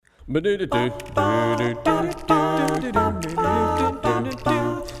Why,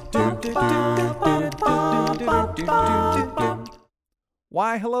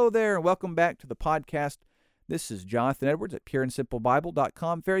 hello there, and welcome back to the podcast. This is Jonathan Edwards at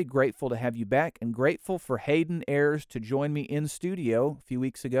pureandsimplebible.com. Very grateful to have you back, and grateful for Hayden Ayers to join me in studio a few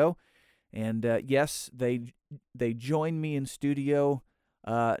weeks ago. And yes, they joined me in studio,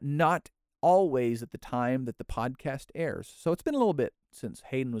 not always at the time that the podcast airs. So it's been a little bit since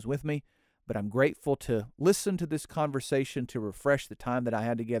Hayden was with me, but I'm grateful to listen to this conversation to refresh the time that I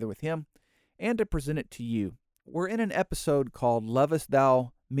had together with him and to present it to you. We're in an episode called Lovest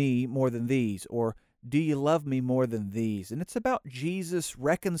Thou Me More Than These, or Do You Love Me More Than These? And it's about Jesus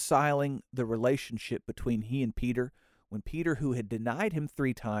reconciling the relationship between he and Peter, when Peter, who had denied him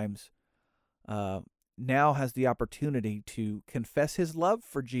 3 times, now has the opportunity to confess his love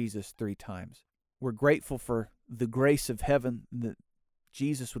for Jesus 3 times. We're grateful for the grace of heaven that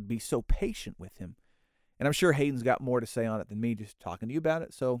Jesus would be so patient with him. And I'm sure Hayden's got more to say on it than me just talking to you about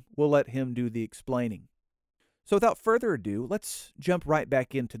it, so we'll let him do the explaining. So without further ado, let's jump right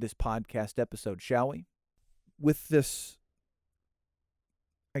back into this podcast episode, shall we? With this,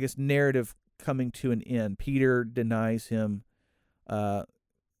 I guess, narrative coming to an end, Peter denies him,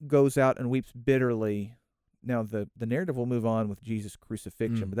 goes out and weeps bitterly. Now, the narrative will move on with Jesus'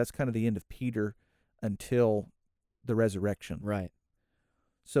 crucifixion, but that's kind of the end of Peter until the resurrection. Right.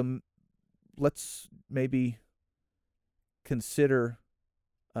 So let's maybe consider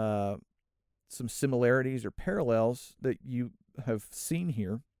some similarities or parallels that you have seen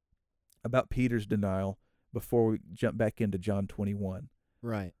here about Peter's denial before we jump back into John 21.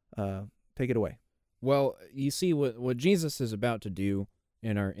 Right. Take it away. Well, you see what Jesus is about to do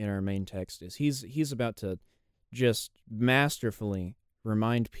in our main text is he's about to just masterfully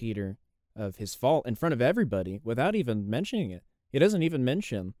remind Peter of his fault in front of everybody without even mentioning it. He doesn't even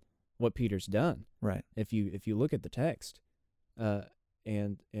mention what Peter's done. Right. If you look at the text.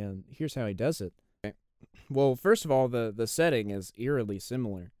 And here's how he does it. Well, first of all, the setting is eerily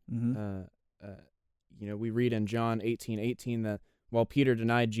similar. Mm-hmm. We read in John 18:18 that while Peter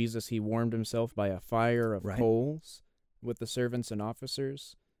denied Jesus, he warmed himself by a fire of coals with the servants and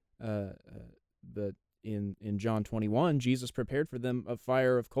officers. But in John 21, Jesus prepared for them a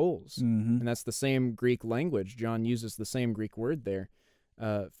fire of coals, and that's the same Greek language. John uses the same Greek word there.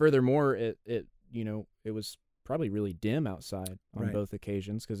 Furthermore, it was probably really dim outside on both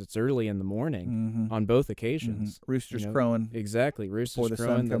occasions because it's early in the morning on both occasions. Roosters crowing. Exactly. Roosters before the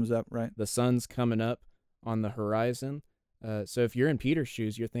crowing. sun comes up, right? The sun's coming up on the horizon. So if you're in Peter's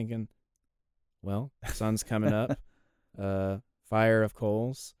shoes, you're thinking, well, sun's coming up, fire of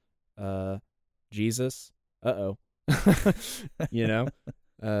coals, Jesus, uh-oh.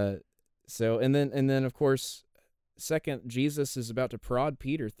 So, and then of course, second, Jesus is about to prod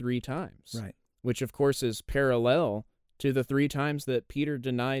Peter 3 times. Right. Which, of course, is parallel to the 3 times that Peter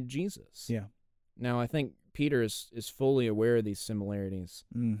denied Jesus. Yeah. Now, I think Peter is fully aware of these similarities,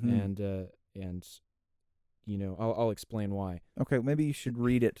 and I'll explain why. Okay, maybe you should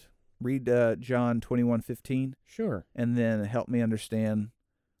read it. Read John 21:15. Sure. And then help me understand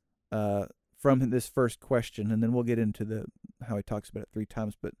from this first question, and then we'll get into how he talks about it 3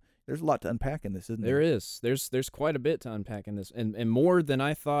 times. But there's a lot to unpack in this, isn't there? There is. There's quite a bit to unpack in this, and more than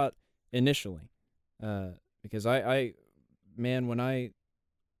I thought initially, because when I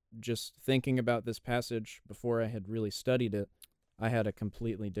just thinking about this passage before I had really studied it, I had a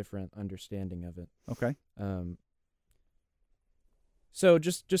completely different understanding of it. Okay. So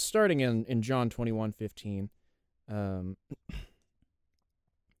just starting in John 21:15,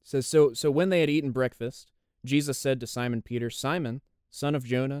 says, so when they had eaten breakfast, Jesus said to Simon Peter, "Simon, son of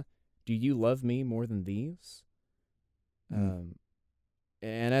Jonah, do you love me more than these?"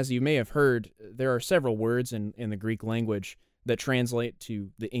 And as you may have heard, there are several words in the Greek language that translate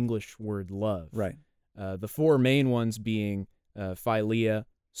to the English word love. Right. The 4 main ones being philia,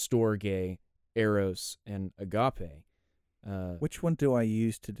 storge, eros, and agape. Which one do I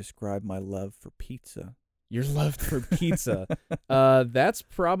use to describe my love for pizza? Your love for pizza. That's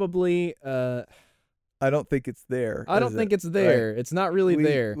probably... I don't think it's there. I don't think it's there. Right. It's not really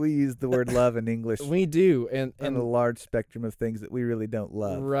there. We use the word love in English. We do, and a large spectrum of things that we really don't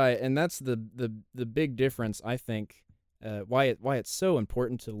love. Right, and that's the big difference, I think. Why it's so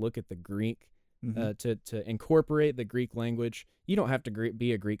important to look at the Greek, to incorporate the Greek language. You don't have to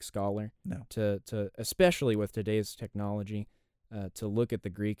be a Greek scholar. No. To especially with today's technology, to look at the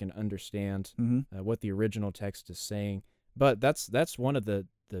Greek and understand what the original text is saying. But that's one of the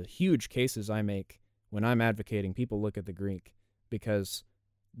huge cases I make when I'm advocating people look at the Greek, because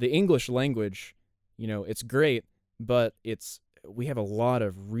the English language, it's great, but it's we have a lot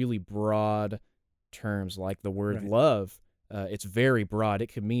of really broad terms like the word Right. love. It's very broad. It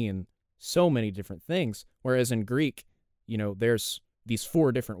could mean so many different things. Whereas in Greek, there's these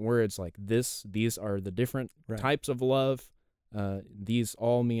 4 different words like this. These are the different Right. types of love. These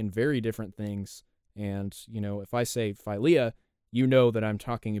all mean very different things. And, if I say philia, you know that I'm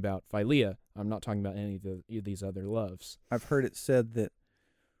talking about philia. I'm not talking about any of these other loves. I've heard it said that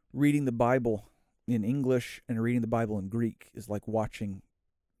reading the Bible in English and reading the Bible in Greek is like watching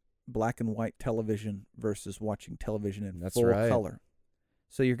black and white television versus watching television in That's full right. color.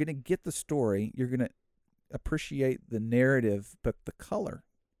 So you're going to get the story, you're going to appreciate the narrative, but the color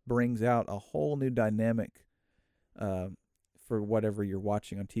brings out a whole new dynamic for whatever you're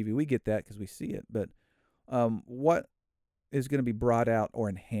watching on TV. We get that because we see it, but what is going to be brought out or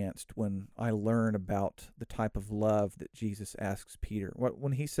enhanced when I learn about the type of love that Jesus asks Peter?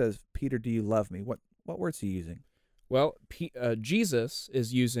 When he says, "Peter, do you love me?" What word's he using? Well, Jesus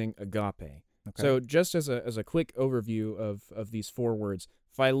is using agape. Okay. So just as a quick overview of these 4 words,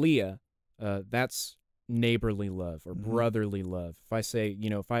 philia, that's neighborly love or brotherly love. If I say,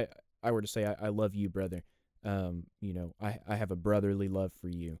 if I were to say, I love you, brother, I have a brotherly love for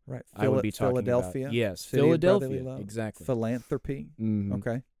you. Right. I would be talking Philadelphia. about, yes, City of Philadelphia, brotherly love. exactly. Philanthropy. Mhm.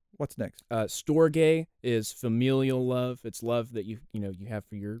 Okay. What's next? Storge is familial love. It's love that you have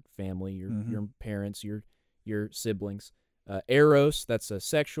for your family, your Mhm. your parents, your siblings. Eros, that's a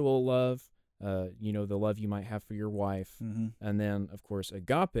sexual love. The love you might have for your wife. Mm-hmm. And then, of course,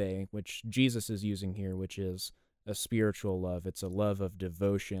 agape, which Jesus is using here, which is a spiritual love. It's a love of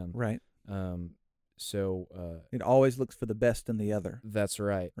devotion. Right. So It always looks for the best in the other. that's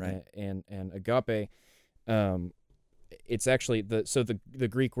right. Right. And agape, it's actually the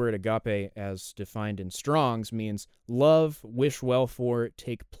Greek word agape, as defined in Strong's, means love, wish well for,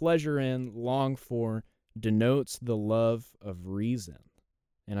 take pleasure in, long for, denotes the love of reason.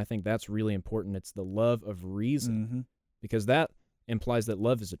 And I think that's really important. It's the love of reason, Mm-hmm. because that implies that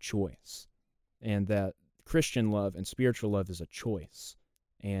love is a choice, and that Christian love and spiritual love is a choice.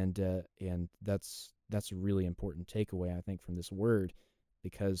 And that's a really important takeaway, I think, from this word,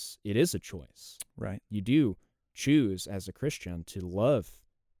 because it is a choice. Right. You do choose as a Christian to love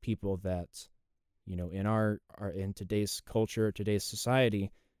people that, in our in today's culture, today's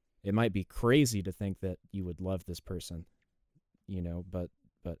society, it might be crazy to think that you would love this person,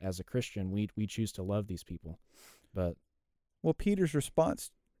 but as a Christian, we choose to love these people. But Well, Peter's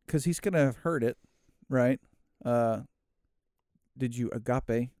response, because he's going to have heard it, right? Did you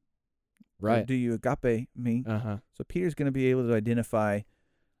agape? Or right, do you agape me? uh-huh. So Peter's going to be able to identify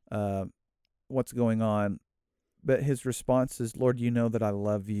what's going on, but his response is, "Lord, you know that I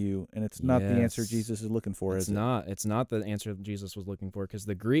love you," and it's not the answer Yes. Jesus is looking for, It's is it? not. It's not the answer that Jesus was looking for, because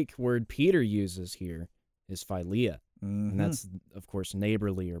the Greek word Peter uses here is philia, Mhm. and that's, of course,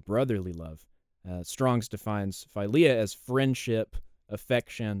 neighborly or brotherly love. Strong's defines philia as friendship,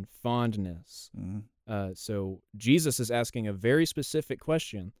 affection, fondness. Mhm. So Jesus is asking a very specific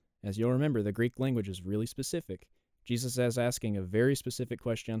question. As you'll remember, the Greek language is really specific. Jesus is asking a very specific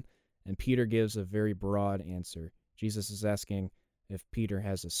question, and Peter gives a very broad answer. Jesus is asking if Peter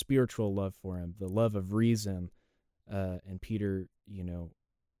has a spiritual love for him, the love of reason, and Peter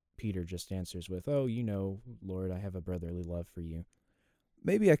just answers with, "Oh, Lord, I have a brotherly love for you."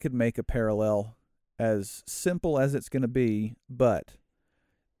 Maybe I could make a parallel as simple as it's going to be, but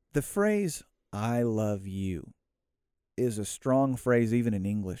the phrase, "I love you," is a strong phrase even in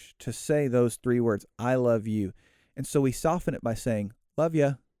English. To say those 3 words, "I love you." And so we soften it by saying, "Love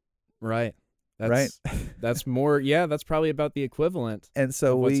ya," Right. right? That's more, yeah, that's probably about the equivalent And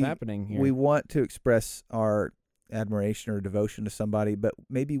so of what's happening here. we want to express our admiration or devotion to somebody, but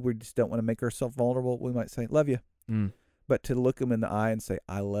maybe we just don't want to make ourselves vulnerable. We might say, "Love you." Mm. But to look them in the eye and say,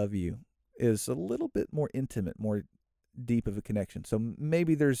 "I love you," is a little bit more intimate, more deep of a connection. So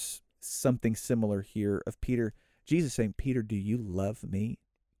maybe there's something similar here of Peter, Jesus saying, "Peter, do you love me?"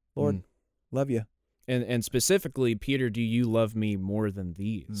 "Lord, Mm. love you." And specifically, Peter, do you love me more than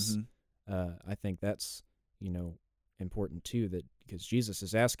these? Mhm. I think that's, important too, that because Jesus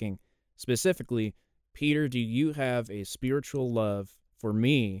is asking specifically, Peter, do you have a spiritual love for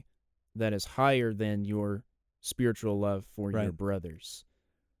me that is higher than your spiritual love for your Right. brothers?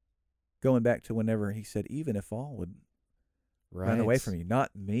 Going back to whenever he said, "Even if all would run away from you,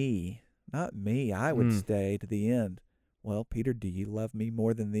 not me, I would Mm. stay to the end." Well, Peter, do you love me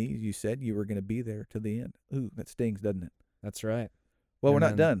more than these? You said you were going to be there to the end. Ooh, that stings, doesn't it? That's right. Well, we're And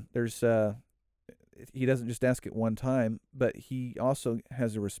not then- done. There's he doesn't just ask it one time, but he also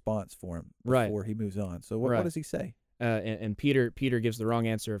has a response for him Right. before he moves on. So what Right. does he say? And Peter gives the wrong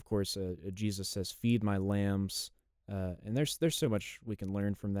answer, of course. Jesus says, "Feed my lambs." And there's so much we can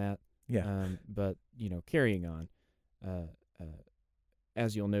learn from that. Yeah. But carrying on,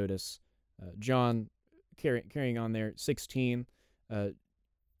 as you'll notice, John carrying on there, 16,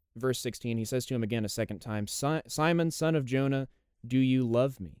 verse 16, he says to him again a second time, Simon, son of Jonah, do you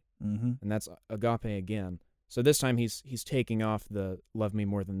love me? Mm-hmm. And that's agape again. So this time he's taking off the love me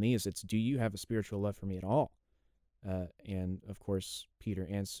more than these. It's, do you have a spiritual love for me at all? And of course, Peter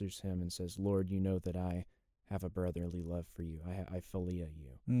answers him and says, Lord, you know that I have a brotherly love for you. I philia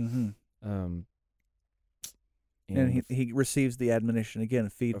you. Mm-hmm. And he receives the admonition again,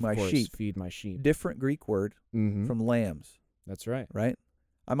 feed my sheep. Feed my sheep. Different Greek word from lambs. That's right. Right?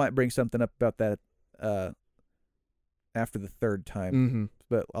 I might bring something up about that after the third time,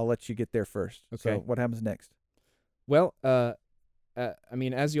 but I'll let you get there first. Okay. So what happens next? Well,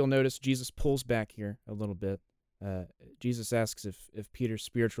 as you'll notice, Jesus pulls back here a little bit. Jesus asks if Peter's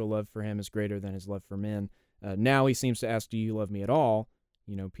spiritual love for him is greater than his love for men. Now he seems to ask, do you love me at all?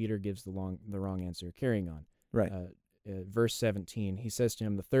 Peter gives the wrong answer. Carrying on. Right. Verse 17, he says to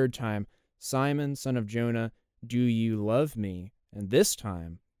him the third time, Simon, son of Jonah, do you love me? And this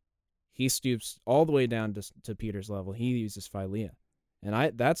time, he stoops all the way down to Peter's level. He uses philia.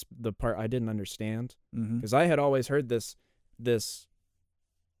 And that's the part I didn't understand, because I had always heard this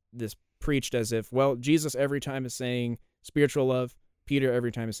preached as if, well, Jesus every time is saying spiritual love, Peter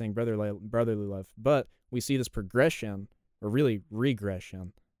every time is saying brotherly love. But we see this progression, or really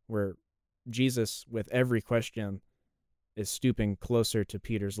regression, where Jesus, with every question, is stooping closer to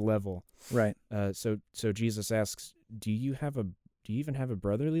Peter's level. Right. So Jesus asks, do you even have a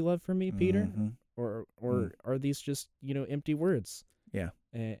brotherly love for me, Peter? Or are these just, empty words? Yeah.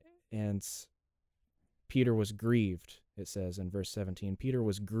 And Peter was grieved, it says in verse 17. Peter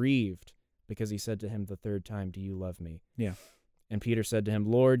was grieved because he said to him the third time, do you love me? Yeah. And Peter said to him,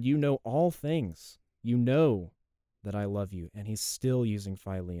 Lord, you know all things. You know that I love you. And he's still using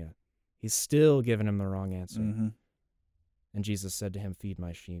philia. He's still giving him the wrong answer. And Jesus said to him, feed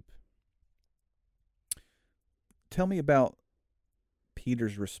my sheep. Tell me about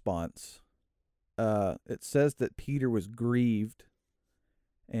Peter's response. It says that Peter was grieved,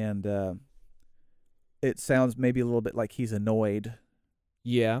 and it sounds maybe a little bit like he's annoyed.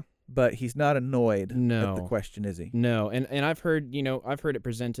 Yeah. But he's not annoyed at the question, is he? No, and I've heard it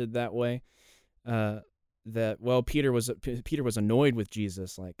presented that way. That, well, Peter was annoyed with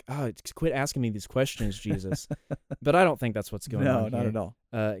Jesus, like, quit asking me these questions, Jesus. But I don't think that's what's going on here. No, not at all.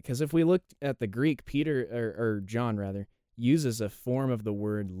 Because if we look at the Greek, Peter, or John rather, uses a form of the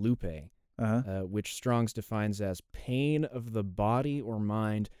word lupe, which Strong's defines as pain of the body or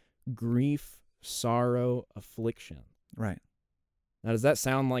mind, grief, sorrow, affliction. Right. Now, does that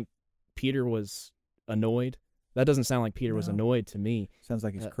sound like Peter was annoyed? That doesn't sound like Peter was annoyed to me. Sounds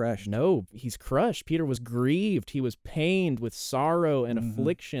like he's crushed. No, he's crushed. Peter was grieved. He was pained with sorrow and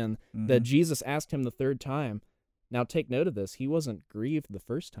affliction that Jesus asked him the third time. Now, take note of this. He wasn't grieved the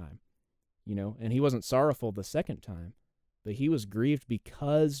first time, and he wasn't sorrowful the second time, but he was grieved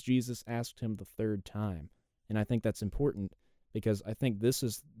because Jesus asked him the third time. And I think that's important, because I think this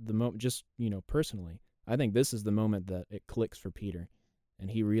is the moment, just, personally, I think this is the moment that it clicks for Peter,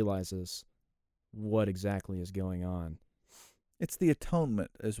 and he realizes what exactly is going on. It's the atonement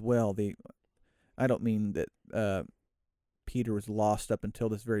as well. I don't mean that Peter was lost up until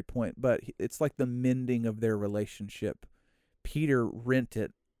this very point, but it's like the mending of their relationship. Peter rent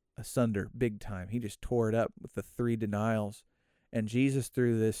it asunder big time. He just tore it up with the 3 denials. And Jesus,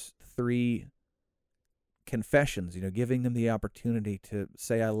 through this 3 confessions, giving them the opportunity to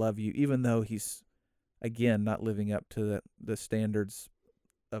say, I love you, even though he's, again, not living up to the standards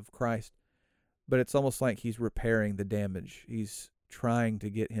of Christ. But it's almost like he's repairing the damage. He's trying to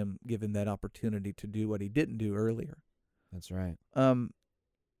give him that opportunity to do what he didn't do earlier. That's right.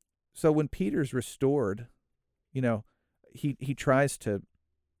 So when Peter's restored, he tries to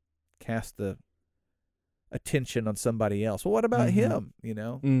cast the attention on somebody else. Well, what about him?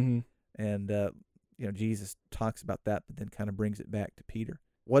 And Jesus talks about that, but then kind of brings it back to Peter.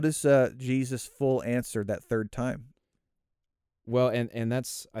 What is Jesus' full answer that third time? Well, and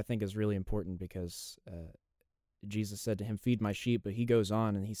that's, I think, is really important, because Jesus said to him, feed my sheep, but he goes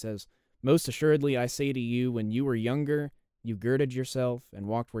on and he says, most assuredly I say to you, when you were younger, you girded yourself and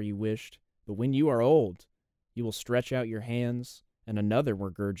walked where you wished, but when you are old, you will stretch out your hands, and another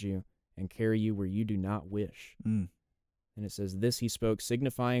will gird you and carry you where you do not wish. And it says, this he spoke,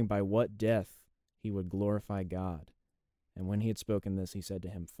 signifying by what death he would glorify God. And when he had spoken this, he said to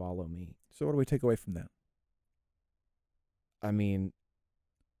him, follow me. So what do we take away from that? I mean,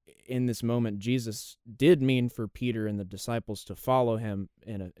 in this moment, Jesus did mean for Peter and the disciples to follow him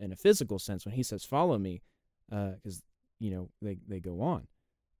in a physical sense when he says, follow me. because they go on.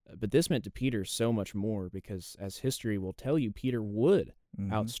 But this meant to Peter so much more, because as history will tell you, Peter would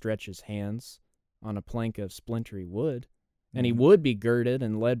outstretch his hands on a plank of splintery wood, and he would be girded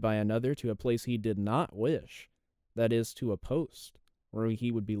and led by another to a place he did not wish, that is, to a post, where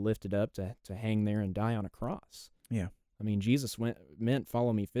he would be lifted up to hang there and die on a cross. Yeah. I mean, Jesus meant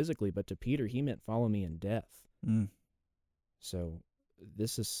follow me physically, but to Peter, he meant follow me in death. So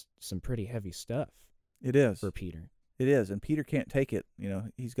this is some pretty heavy stuff. It is. For Peter. It is, and Peter can't take it.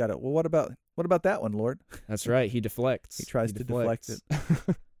 He's got it. Well, what about that one, Lord? That's right. He deflects. He tries to deflect it.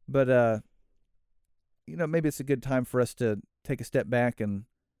 But maybe it's a good time for us to take a step back and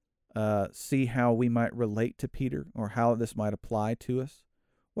see how we might relate to Peter, or how this might apply to us.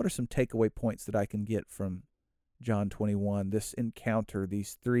 What are some takeaway points that I can get from John 21, this encounter,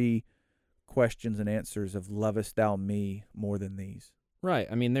 these 3 questions and answers of lovest thou me more than these? Right.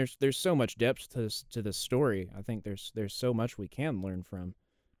 I mean, there's so much depth to this story. I think there's so much we can learn from.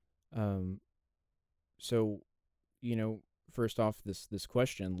 So, first off, this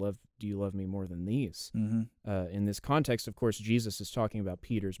question, do you love me more than these? In this context, of course, Jesus is talking about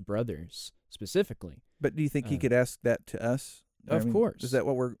Peter's brothers specifically. But do you think he could ask that to us? Of course. Is that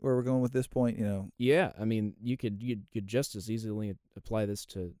where we're going with this point? Yeah. I mean, you could just as easily apply this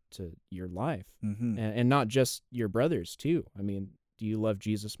to your life, and not just your brothers too. I mean, do you love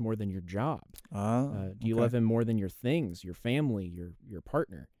Jesus more than your job? Do you love him more than your things, your family, your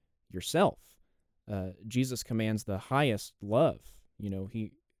partner, yourself? Jesus commands the highest love.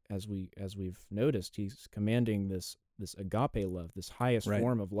 He, as we've noticed, he's commanding this agape love, this highest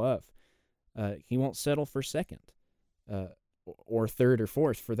form of love. He won't settle for second, or third or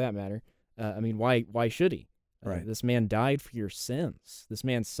fourth, for that matter. I mean, why should he? Right. This man died for your sins. This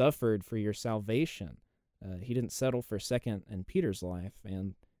man suffered for your salvation. He didn't settle for second in Peter's life,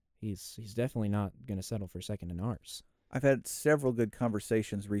 and he's definitely not going to settle for second in ours. I've had several good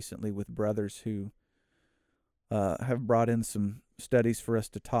conversations recently with brothers who have brought in some studies for us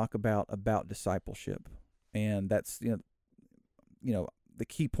to talk about discipleship, and that's the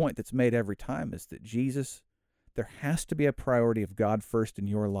key point that's made every time is that Jesus, there has to be a priority of God first in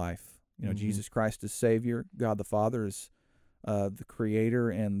your life. Jesus Christ is Savior, God the Father is the Creator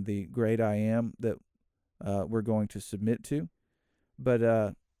and the great I Am that we're going to submit to.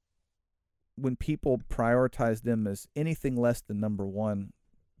 But when people prioritize them as anything less than number one,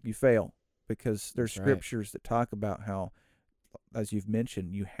 you fail, because there's scriptures that talk about how, as you've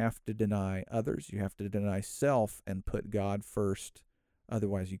mentioned, you have to deny others, you have to deny self and put God first.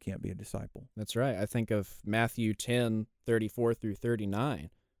 Otherwise, you can't be a disciple. That's right. I think of Matthew 10:34 through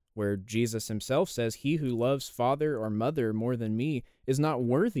 39, where Jesus himself says, "He who loves father or mother more than me is not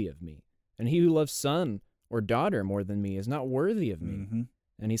worthy of me, and he who loves son or daughter more than me is not worthy of me."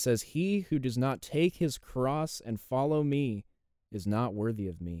 And he says, "He who does not take his cross and follow me is not worthy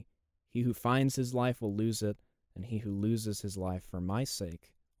of me. He who finds his life will lose it, and he who loses his life for my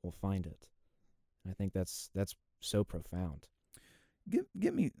sake will find it." And I think that's so profound.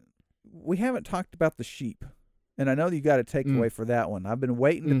 Give me. We haven't talked about the sheep, and I know you got a takeaway for that one. I've been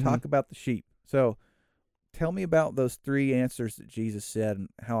waiting to talk about the sheep. So, tell me about those 3 answers that Jesus said and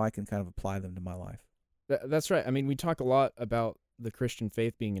how I can kind of apply them to my life. That's right. I mean, we talk a lot about the Christian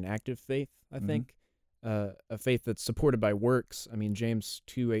faith being an active faith, I think, a faith that's supported by works. I mean, James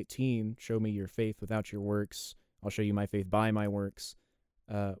 2:18, "Show me your faith without your works. I'll show you my faith by my works."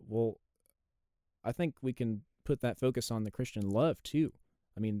 Well, I think we can put that focus on the Christian love too.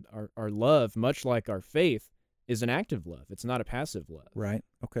 I mean, our love, much like our faith, is an active love. It's not a passive love. Right.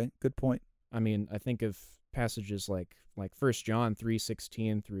 Okay. Good point. I mean, I think of passages like 1 John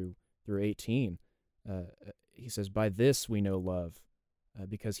 3:16 through 18. He says, "By this we know love,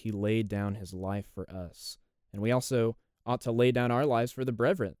 because he laid down his life for us. And we also ought to lay down our lives for the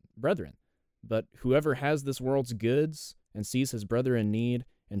brethren. But whoever has this world's goods and sees his brother in need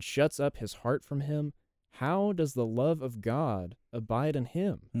and shuts up his heart from him, how does the love of God abide in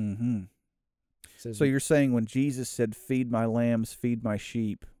him?" So you're saying when Jesus said, "Feed my lambs, feed my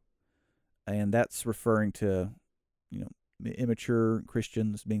sheep," and that's referring to, immature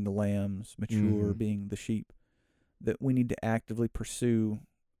Christians being the lambs, mature being the sheep, that we need to actively pursue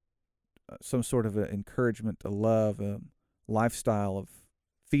some sort of an encouragement, a love, a lifestyle of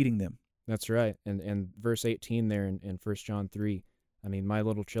feeding them. That's right. And verse 18 there in 1 John 3, I mean, "My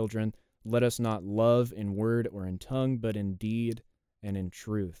little children, let us not love in word or in tongue, but in deed and in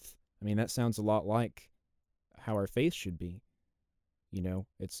truth." I mean, that sounds a lot like how our faith should be.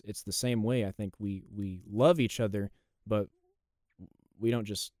 It's the same way. I think we love each other, but we don't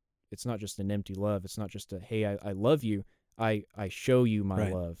just, it's not just an empty love. It's not just a, "Hey, I love you. I show you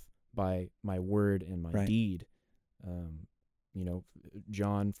my love by my word and my Right. deed.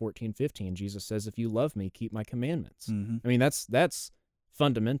 John 14:15, Jesus says, if you love me, keep my commandments. Mm-hmm. I mean, that's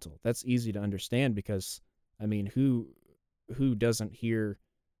fundamental. That's easy to understand because, I mean, who doesn't hear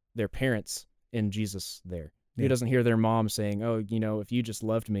their parents in Jesus there? Who Yeah. doesn't hear their mom saying, "Oh, if you just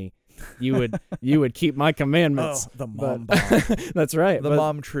loved me, you would keep my commandments." Oh, the mom But- bomb. That's right. The but-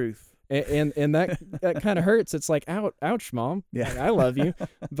 mom truth. and that kind of hurts. It's like, ouch, mom. Yeah. Like, I love you,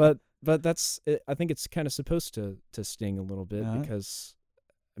 but that's I think it's kind of supposed to sting a little bit because,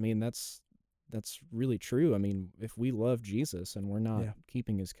 I mean, that's really true. I mean, if we love Jesus and we're not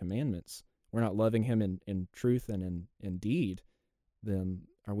keeping his commandments, we're not loving him in truth and in deed, then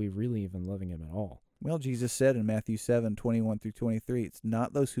are we really even loving him at all? Well, Jesus said in Matthew 7:21-23, it's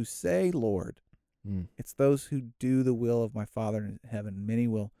not those who say, Lord, it's those who do the will of my Father in heaven. Many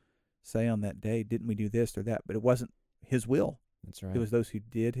will say on that day, didn't we do this or that? But it wasn't his will. That's right. It was those who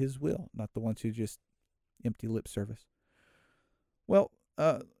did his will, not the ones who just empty lip service. Well,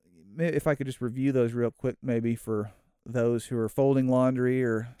 if I could just review those real quick, maybe for those who are folding laundry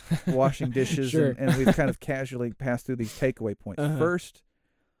or washing dishes, Sure. and we've kind of casually passed through these takeaway points. Uh-huh. First,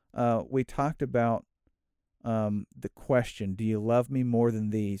 we talked about the question, do you love me more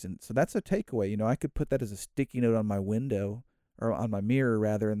than these? And so that's a takeaway. I could put that as a sticky note on my window, or on my mirror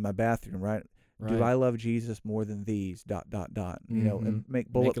rather, in my bathroom, right? Do I love Jesus more than these, ... and make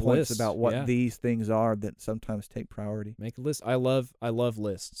bullet a points list, about what yeah. these things are that sometimes take priority. Make a list. I love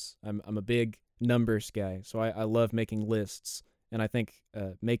lists. I'm a big numbers guy, so I love making lists, and I think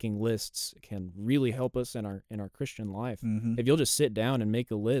making lists can really help us in our Christian life. Mm-hmm. If you'll just sit down and make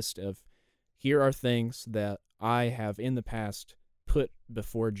a list of, here are things that I have in the past put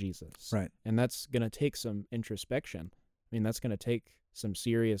before Jesus. Right. And that's going to take some introspection. I mean, that's going to take some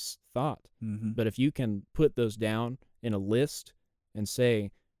serious thought. Mm-hmm. But if you can put those down in a list and say,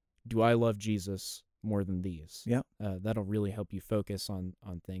 do I love Jesus more than these? Yeah. That'll really help you focus on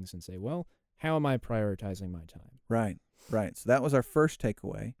things and say, well, how am I prioritizing my time? Right. So that was our first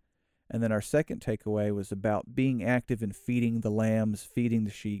takeaway. And then our second takeaway was about being active in feeding the lambs, feeding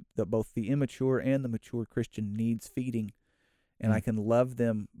the sheep, that both the immature and the mature Christian needs feeding. And I can love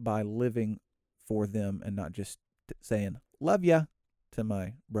them by living for them and not just saying, love ya, to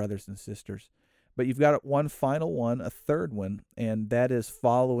my brothers and sisters. But you've got one final one, a third one, and that is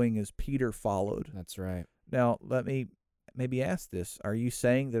following as Peter followed. That's right. Now, let me maybe ask this. Are you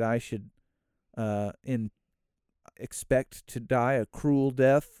saying that I should expect to die a cruel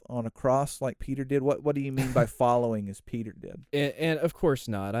death on a cross like Peter did? What do you mean by following as Peter did? And of course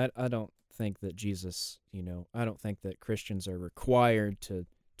not. I don't think that Jesus, I don't think that Christians are required to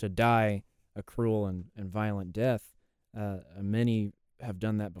die a cruel and violent death. Many have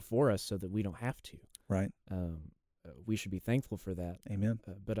done that before us so that we don't have to. Right. We should be thankful for that. Amen.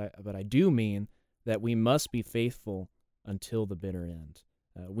 But I do mean that we must be faithful until the bitter end.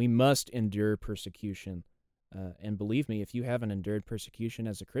 We must endure persecution. And believe me, if you haven't endured persecution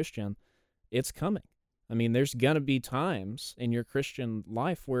as a Christian, it's coming. I mean, there's going to be times in your Christian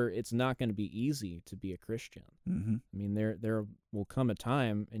life where it's not going to be easy to be a Christian. Mm-hmm. I mean, there will come a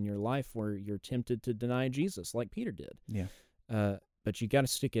time in your life where you're tempted to deny Jesus, like Peter did. Yeah. But you got to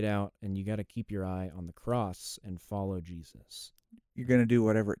stick it out, and you got to keep your eye on the cross and follow Jesus. You're going to do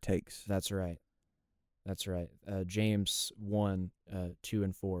whatever it takes. That's right. That's right. James 1, 2,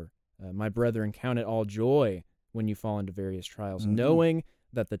 and 4. My brethren, count it all joy when you fall into various trials, knowing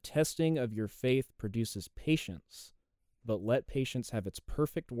that the testing of your faith produces patience. But let patience have its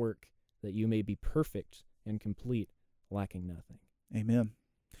perfect work, that you may be perfect and complete, lacking nothing. Amen.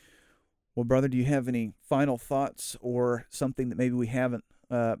 Well, brother, do you have any final thoughts or something that maybe we haven't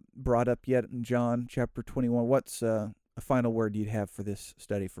brought up yet in John chapter 21? What's a final word you'd have for this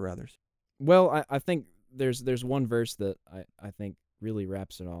study for others? Well, I think there's one verse that I think really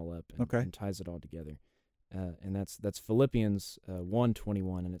wraps it all up and ties it all together. And that's Philippians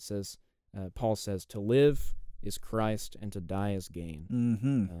 1:21, and it says, Paul says, to live is Christ and to die is gain.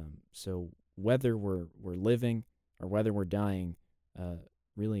 Mm-hmm. So whether we're living or whether we're dying,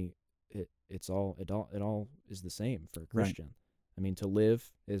 really it all is the same for a Christian. Right. I mean, to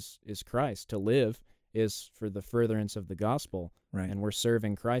live is Christ. To live is for the furtherance of the gospel, right. And we're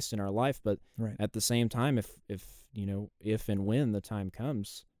serving Christ in our life. But right. At the same time, if and when the time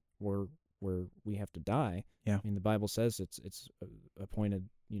comes where we have to die, yeah. I mean, the Bible says it's appointed.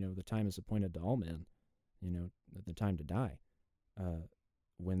 The time is appointed to all men. The time to die.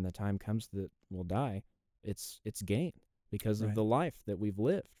 When the time comes that we'll die, it's gain because of the life that we've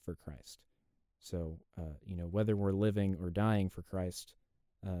lived for Christ. So, whether we're living or dying for Christ,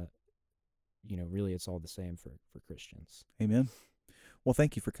 really it's all the same for Christians. Amen. Well,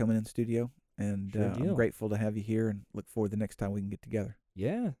 thank you for coming in studio, and Sure I'm deal. grateful to have you here and look forward to the next time we can get together.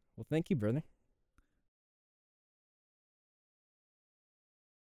 Yeah. Well, thank you, brother.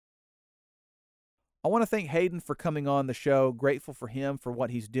 I want to thank Hayden for coming on the show. Grateful for him for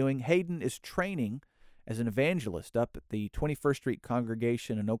what he's doing. Hayden is training as an evangelist up at the 21st Street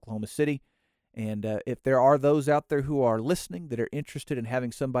congregation in Oklahoma City. And if there are those out there who are listening that are interested in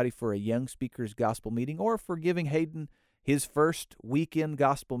having somebody for a young speakers gospel meeting, or for giving Hayden his first weekend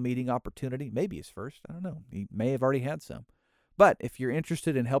gospel meeting opportunity, maybe his first, I don't know, he may have already had some. But if you're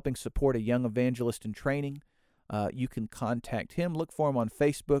interested in helping support a young evangelist in training, you can contact him. Look for him on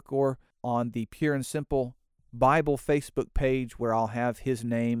Facebook or on the Pure and Simple Bible Facebook page, where I'll have his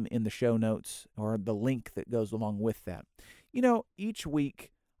name in the show notes or the link that goes along with that. You know, each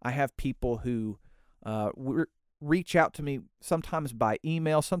week I have people who reach out to me, sometimes by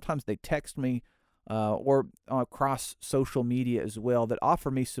email, sometimes they text me, or across social media as well, that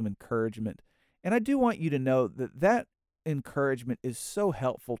offer me some encouragement. And I do want you to know that that encouragement is so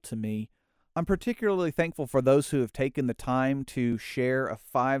helpful to me. I'm particularly thankful for those who have taken the time to share a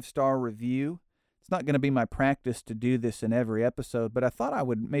 5-star review. It's not going to be my practice to do this in every episode, but I thought I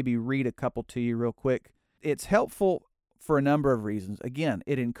would maybe read a couple to you real quick. It's helpful for a number of reasons. Again,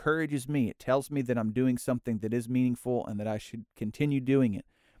 it encourages me. It tells me that I'm doing something that is meaningful and that I should continue doing it.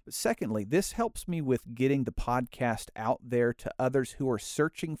 But secondly, this helps me with getting the podcast out there to others who are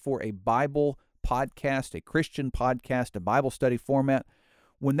searching for a Bible podcast, a Christian podcast, a Bible study format.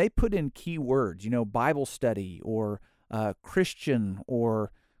 When they put in keywords, Bible study or Christian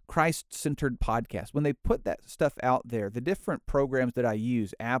or Christ-centered podcast, when they put that stuff out there, the different programs that I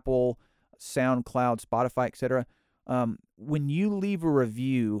use, Apple, SoundCloud, Spotify, etc., when you leave a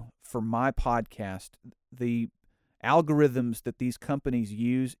review for my podcast, the algorithms that these companies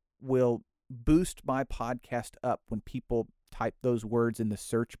use will boost my podcast up when people type those words in the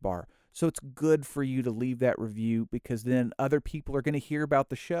search bar. So it's good for you to leave that review, because then other people are going to hear about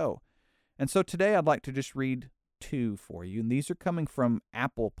the show. And so today I'd like to just read 2 for you, and these are coming from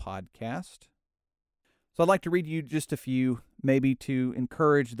Apple Podcast. So I'd like to read you just a few, maybe to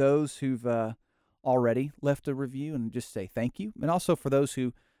encourage those who've already left a review and just say thank you. And also for those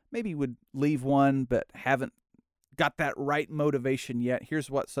who maybe would leave one but haven't got that right motivation yet. Here's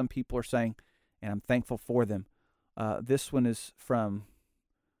what some people are saying, and I'm thankful for them. This one is from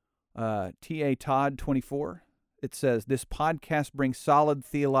T.A. Todd 24. It says, "This podcast brings solid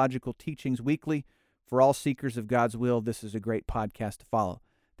theological teachings weekly. For all seekers of God's will, this is a great podcast to follow."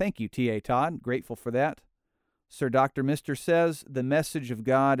 Thank you, T.A. Todd. Grateful for that. Sir Dr. Mister says, "The message of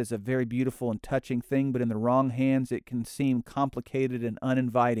God is a very beautiful and touching thing, but in the wrong hands it can seem complicated and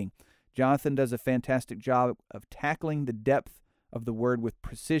uninviting. Jonathan does a fantastic job of tackling the depth of the word with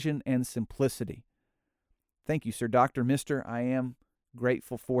precision and simplicity." Thank you, Sir Dr. Mister. I am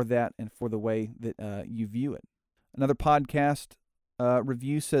grateful for that and for the way that you view it. Another podcast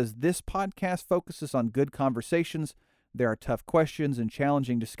review says, "This podcast focuses on good conversations. There are tough questions and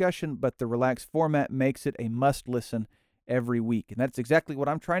challenging discussion, but the relaxed format makes it a must-listen every week." And that's exactly what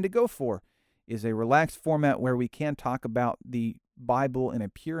I'm trying to go for, is a relaxed format where we can talk about the Bible in a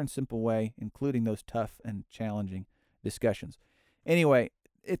pure and simple way, including those tough and challenging discussions. Anyway,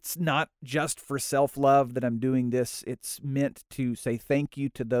 it's not just for self-love that I'm doing this. It's meant to say thank you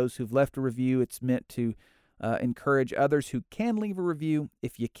to those who've left a review. It's meant to encourage others who can leave a review.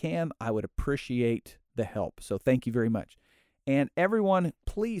 If you can, I would appreciate the help. So thank you very much. And everyone,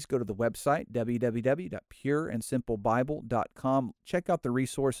 please go to the website, www.pureandsimplebible.com. Check out the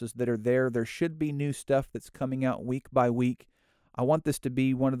resources that are there. There should be new stuff that's coming out week by week. I want this to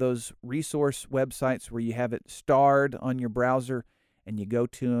be one of those resource websites where you have it starred on your browser and you go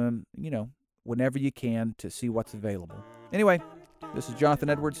to them, whenever you can to see what's available. Anyway, this is Jonathan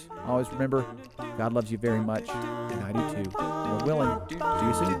Edwards. Always remember, God loves you very much, and I do too. Lord willing, see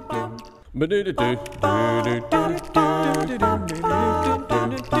you soon.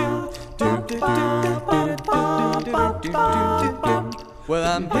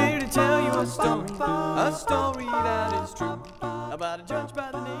 Well, I'm here to tell you a story that is true, about a judge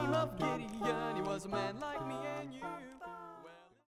by the name of Gideon. He was a man like me and you.